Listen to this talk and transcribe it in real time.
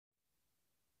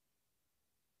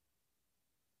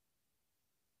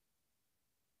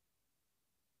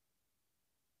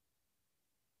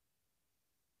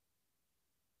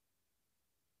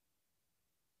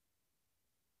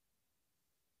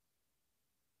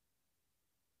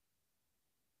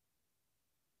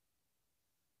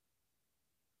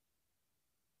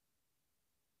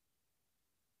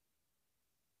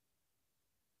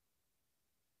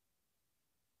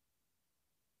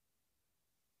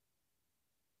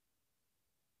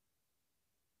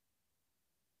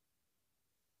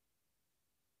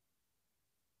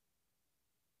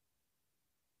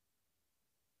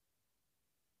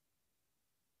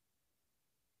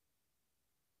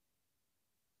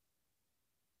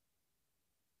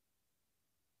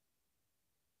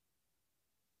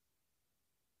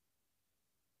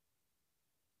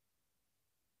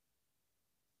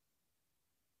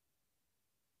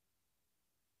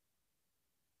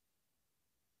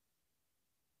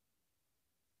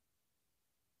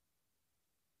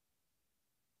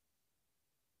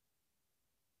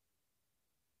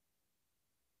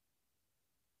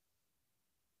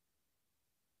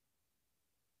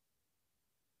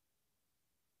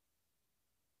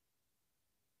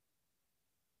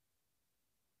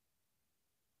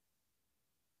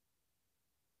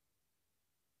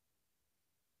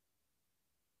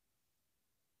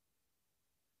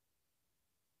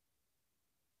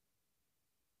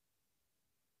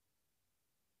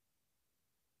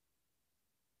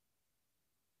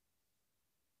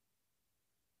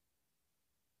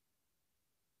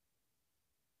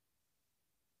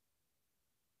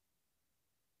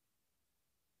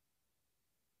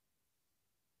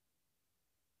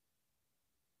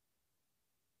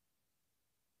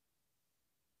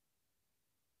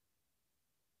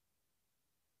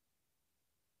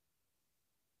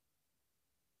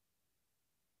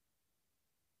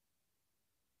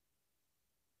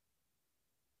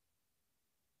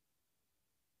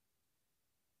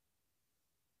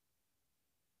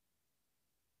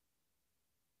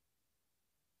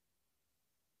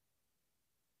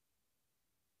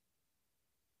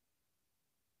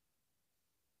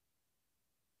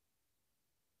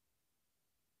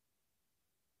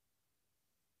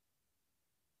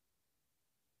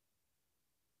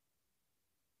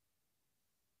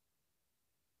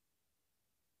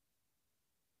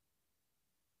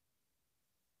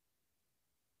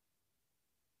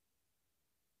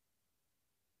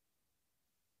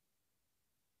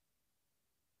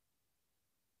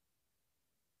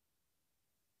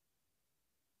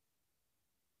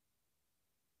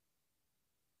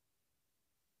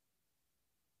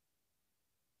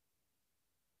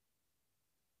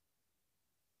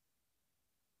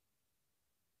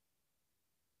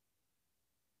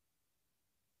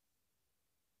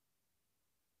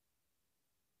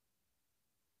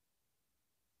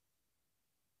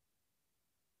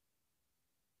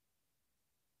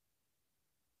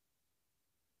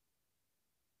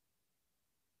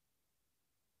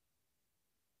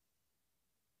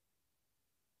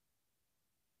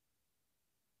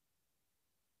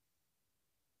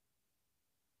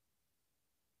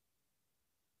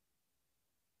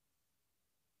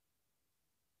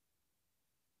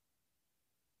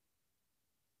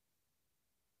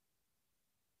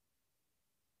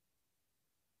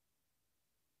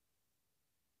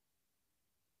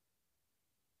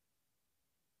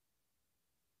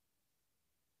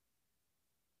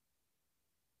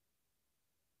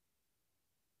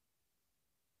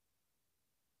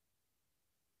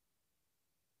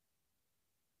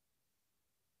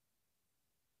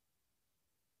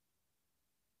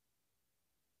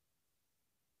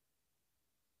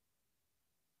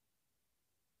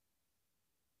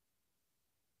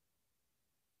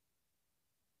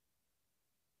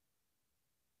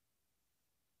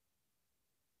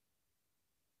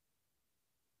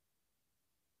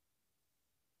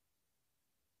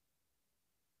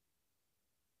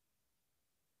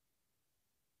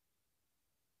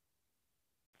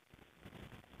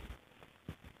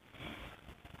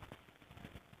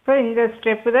So இந்த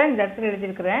step தான் இந்த இடத்துல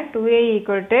எழுதியிருக்கிறேன். 2a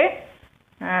equal to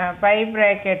by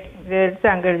bracket இதை எடுத்து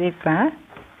அங்கே எழுதியிருக்கேன்.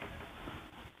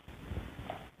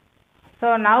 So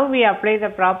now we apply the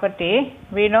property.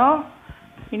 We know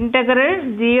integral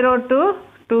 0 to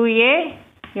 2a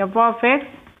f of x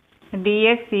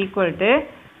dx equal to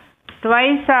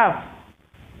twice of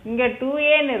இங்கே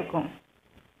 2aன்னு இருக்கும்,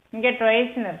 இங்கே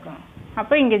twiceன்னு இருக்கும்.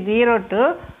 அப்போ இங்கே 0 to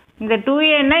இந்த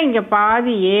 2aன்னா இங்கே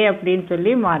பாதி a அப்படின்னு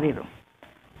சொல்லி மாறிடும்.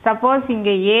 சப்போஸ்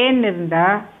இங்கே ஏன்னு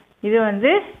இருந்தால் இது வந்து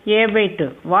a/2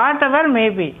 வாட் எவர்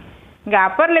மேபி. இங்கே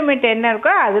அப்பர் லிமிட் என்ன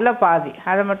இருக்கோ அதில் பாதி,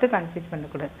 அதை மட்டும் கன்சிடர்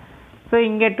பண்ணக்கூடாது. ஸோ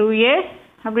இங்கே 2a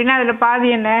அப்படின்னா அதில் பாதி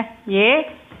என்ன a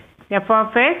f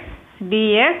of x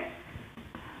dx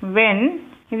when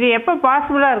இது எப்போ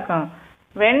பாசிபிளாக இருக்கும்?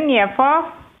 when f of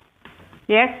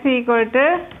x equal to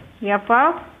f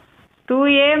of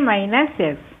 2a minus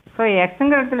x. So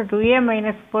எக்ஸுங்கிற இடத்துல 2a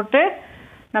மைனஸ் போட்டு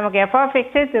நமக்கு f of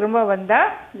xே திரும்ப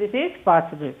வந்தால் this is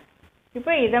possible.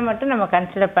 இப்போ இதை மட்டும் நம்ம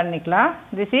கன்சிடர் பண்ணிக்கலாம்.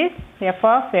 this is f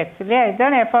of x இல்லையா,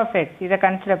 இதுதான் f of x, இதை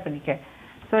கன்சிடர் பண்ணிக்க.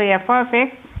 So f of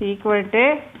x equal to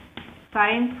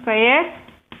sin square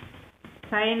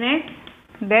sin x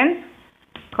then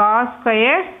cos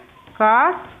square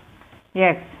cos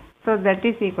x. So that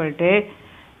is equal to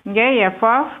இங்கே f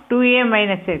of 2a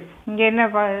minus x, இங்கே என்ன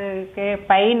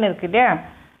பைன்னு இருக்கு இல்லையா.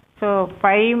 So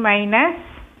by minus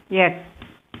X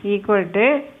equal to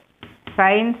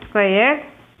sin square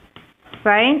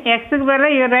sin xக்கு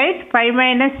பதிலாக you right by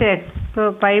minus X. So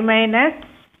by minus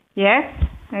X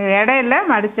இடையில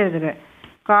மடிச்சு எழுதுகிறேன்.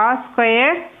 cos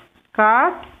square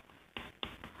cos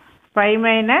pi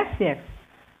minus x.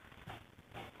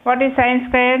 What is sin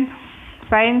square?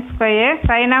 Sin square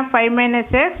sin of pi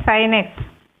minus x sin x.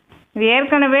 இது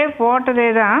ஏற்கனவே போட்டதே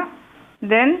தான்.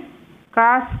 தென்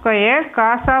cos square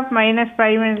cos of minus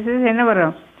pi minus x என்ன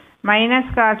வரும்?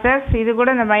 Minus cos x. இது கூட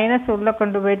இந்த மைனஸ் உள்ளே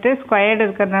கொண்டு போயிட்டு ஸ்கொயர்டு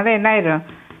இருக்கிறதுனால என்ன ஆயிரும்?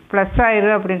 ப்ளஸ்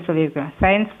ஆயிரும் அப்படின்னு சொல்லியிருக்கேன்.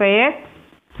 sin square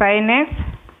sin x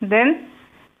தென்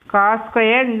cos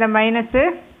square இந்த மைனஸு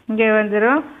இங்கே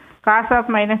வந்துடும். cos of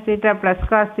minus theta plus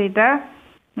cos theta.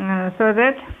 So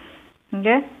that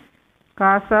இங்கே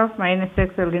cos of minus x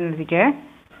அப்படின்னு இருக்கு.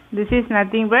 This is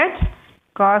nothing but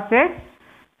cos x.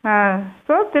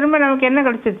 So திரும்ப நமக்கு என்ன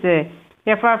கிடச்சிருச்சு?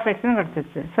 f of xன்னு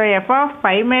கிடச்சிருச்சு. So f of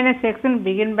pi minus xன்னு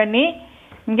begin பண்ணி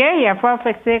இங்கே f of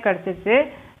xே கிடச்சிருச்சு.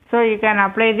 So you can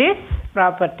apply this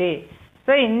property.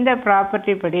 So இந்த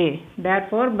ப்ராப்பர்ட்டி படி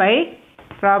therefore by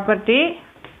property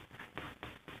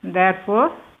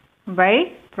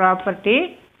property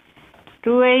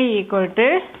 2i equal to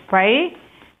pi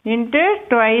into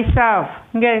twice of.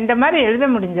 இங்கே இந்த மாதிரி எழுத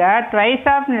முடிஞ்சால் twice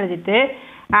ofன்னு எழுதிட்டு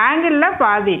ஆங்கிளில்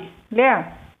பாதி இல்லையா.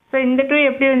 ஸோ இந்த 2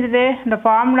 எப்படி வந்தது? இந்த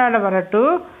ஃபார்முலாவில் வர 2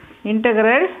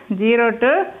 இன்டகிரல் 0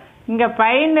 to இங்கே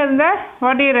பைன்னு இருந்தால்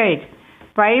வாட் யூ ரைட்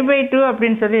π/2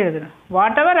 அப்படின்னு சொல்லி எழுதணும்.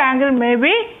 வாட் எவர் ஆங்கிள்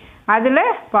மேபி அதில்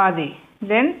பாதி.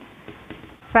 தென்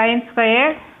sin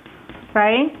square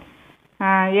sin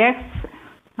x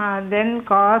then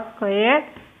cos square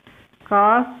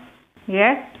cos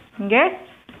x இங்கே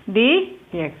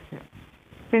dx.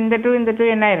 இந்த 2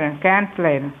 என்ன ஆயிரும்? கேன்சல்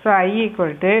ஆயிரும். So I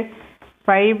equal to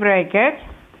pi bracket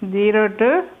 0 to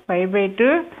π/2.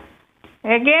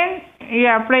 again you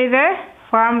apply the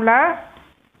formula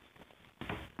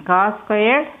cos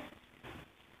square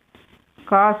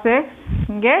cos x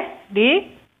இங்கே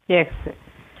dx.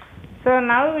 So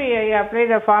now we apply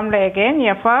the formula again.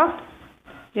 f of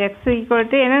x equal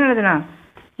to என்ன எழுதணும்?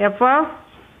 f of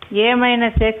a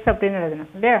minus x அப்படின்னு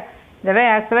எழுதணும் இல்லையா. இதெல்லாம்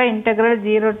ஆக்சுவலாக integral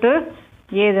 0 to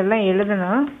a இதெல்லாம்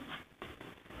எழுதணும்.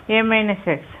 a minus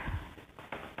x.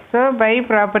 So by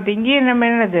property இங்கேயும் நம்ம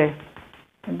என்னது?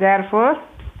 therefore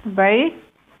by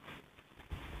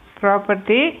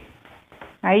property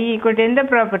I equal to இந்த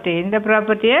ப்ராப்பர்ட்டி, இந்த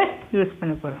ப்ராப்பர்ட்டியை யூஸ்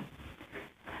பண்ண போகிறோம்.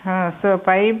 So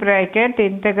by bracket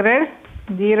integral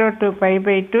 0 to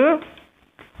π/2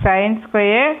 sin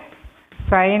square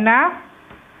sin of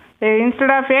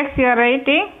instead of x you are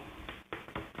writing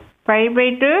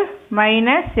π/2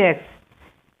 minus x.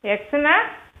 xனா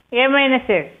a minus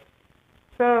x.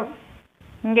 So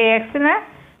இங்கே xனா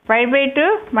π/2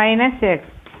 minus x.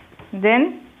 then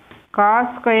cos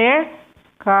square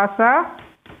cos of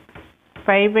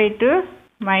π/2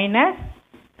 minus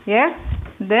x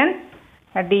then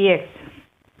dx.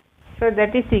 So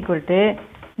that is equal to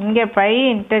இங்கே pi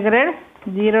integral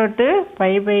 0 to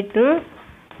π/2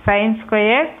 sin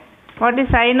square. What is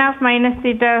sin of minus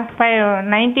theta?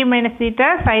 90 minus theta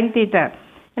sin theta.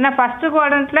 ஏன்னா first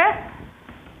குவாட்ரண்ட்டில்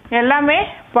எல்லாமே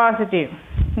positive.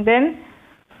 தென்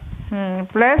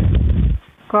plus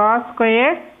cos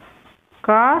square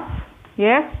cos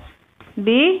x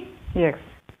dx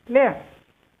இல்லையா.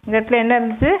 இந்த இடத்துல என்ன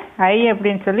இருந்துச்சு I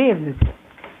அப்படின்னு சொல்லி இருந்துச்சு.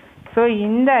 ஸோ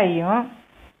இந்த ஐயும்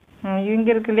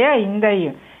இங்கே இருக்கு இல்லையா இந்த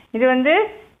ஐயும் இது வந்து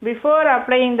before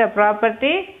அப்ளைங் the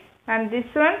property and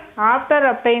this one after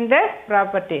அப்ளைங் the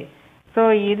property. So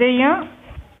இதையும்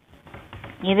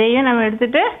நம்ம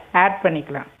எடுத்துகிட்டு ஆட்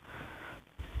பண்ணிக்கலாம்.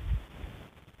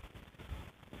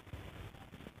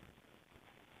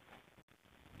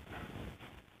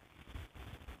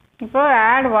 இப்போ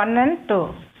ஆட் 1 and 2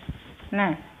 என்ன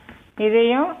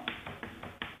இதையும்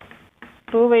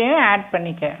 2வையும் ஆட்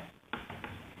பண்ணிக்க.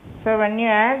 ஸோ when you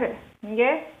add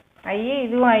இங்கே I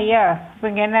இதுவும் ஐயா இப்போ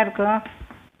இங்கே என்ன இருக்கும்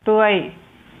 2i.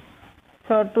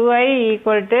 So 2i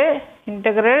equal to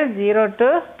integral 0 to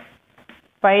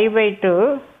pi by 2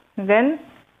 then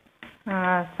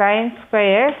sin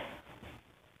square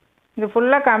இது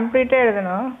ஃபுல்லாக கம்ப்ளீட்டாக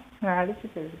எழுதணும். நான்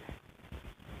அடிச்சுட்டு எழுது.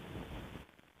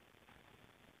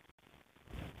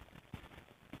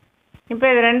 இப்போ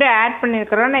இது ரெண்டு ஆட்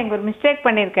பண்ணியிருக்கிறோம். நான் இங்கே ஒரு மிஸ்டேக்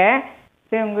பண்ணியிருக்கேன்.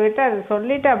 சரி உங்கள்கிட்ட அது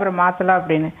சொல்லிவிட்டு அப்புறம் மாற்றலாம்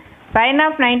அப்படின்னு. sin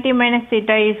of 90 minus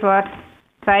theta is what?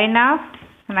 Sin of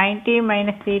 90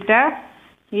 minus theta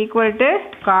equal to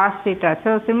cos theta. So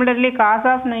similarly cos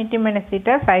of 90 minus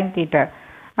theta sin theta.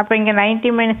 அப்போ இங்கே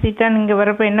 90 minus theta இங்கே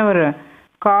வரப்போ என்ன வரும்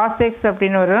cos x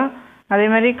அப்படின்னு வரும். அதே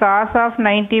மாதிரி cos of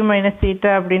 90 minus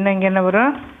theta அப்படின்னு இங்கே என்ன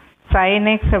வரும் sin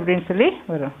x அப்படின்னு சொல்லி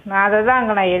வரும். நான் அதை தான்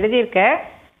அங்கே நான் எழுதியிருக்கேன்.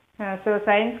 So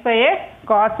sin square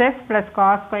cos x plus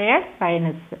cos square sin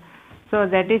x. So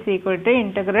that is equal to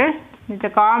integral இது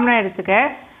காமனாக எடுத்துக்க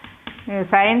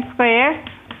sin square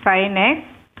sin x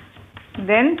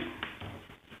then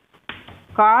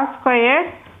cos square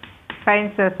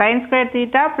sin square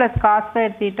theta plus cos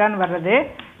square theta வர்றது.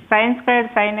 sin square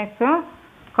sin xும்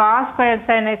cos square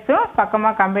sin xும்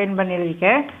பக்கமாக combine பண்ணி எழுதிக்க.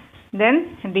 then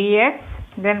dx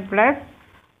then plus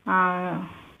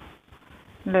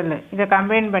இல்லை இதை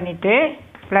combine பண்ணிவிட்டு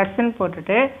ப்ளஸ்ன்னு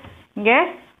போட்டுட்டு இங்கே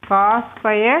cos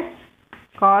square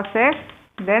cos x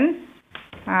then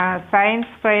sin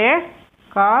square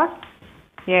cos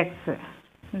x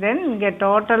then இங்கே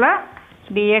டோட்டலாக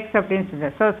dx அப்படின்னு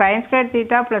சொல்லுது. So sin square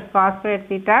theta plus cos square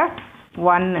theta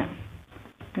 1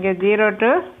 இங்கே 0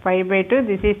 to pi by 2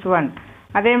 this is 1.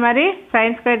 அதே மாதிரி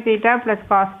sin square theta plus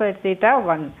cos square theta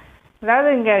 1. அதாவது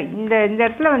இங்கே இந்த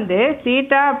இடத்துல வந்து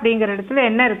தீட்டா அப்படிங்கிற இடத்துல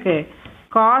என்ன இருக்குது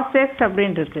cos x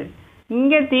அப்படின்னு இருக்குது.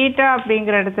 இங்கே தீட்டா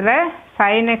அப்படிங்கிற இடத்துல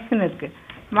sin xன்னு இருக்குது.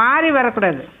 மாறி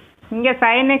வரக்கூடாது. இங்கே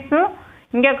sin xும்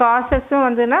இங்கே cos xும்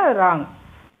வந்துன்னா ராங்.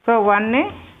 ஸோ 1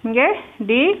 இங்கே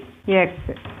dx.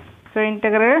 So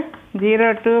integral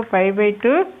 0 to pi by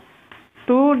 2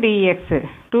 2 dx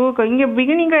 2 இங்கே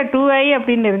பிகினிங்கில் 2i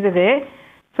அப்படின்னு இருந்தது.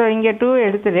 ஸோ இங்கே 2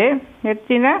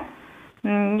 எடுத்துன்னா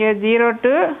இங்கே 0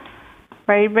 to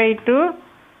pi by 2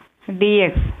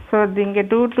 dx. So இங்கே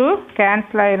 2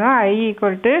 கேன்சல் ஆயிரும். I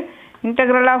equal to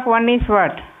integral of 1 is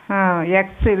what? x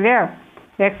இல்லையா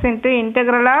x into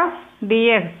integral of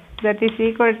dx that is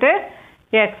equal to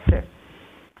x.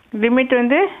 Limit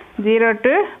வந்து 0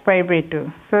 to pi by 2.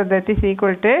 So that is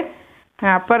equal to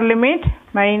upper limit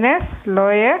minus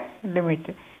lower limit.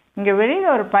 இங்கே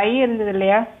வெளியில் ஒரு by இருந்தது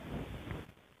இல்லையா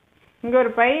இங்கே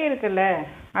ஒரு by இருக்குல்ல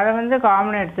அதை வந்து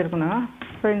காமனாக எடுத்துருக்கணும்.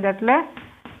 ஸோ இந்த இடத்துல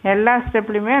எல்லா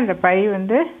ஸ்டெப்லையுமே அந்த பை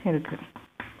வந்து இருக்குது.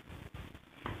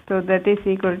 So that is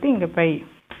equal to இங்கே by.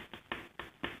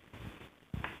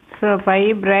 So by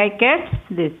bracket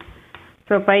this.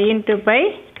 So pi into pi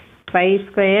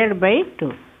squared by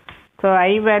 2. So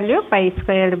I value by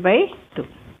squared by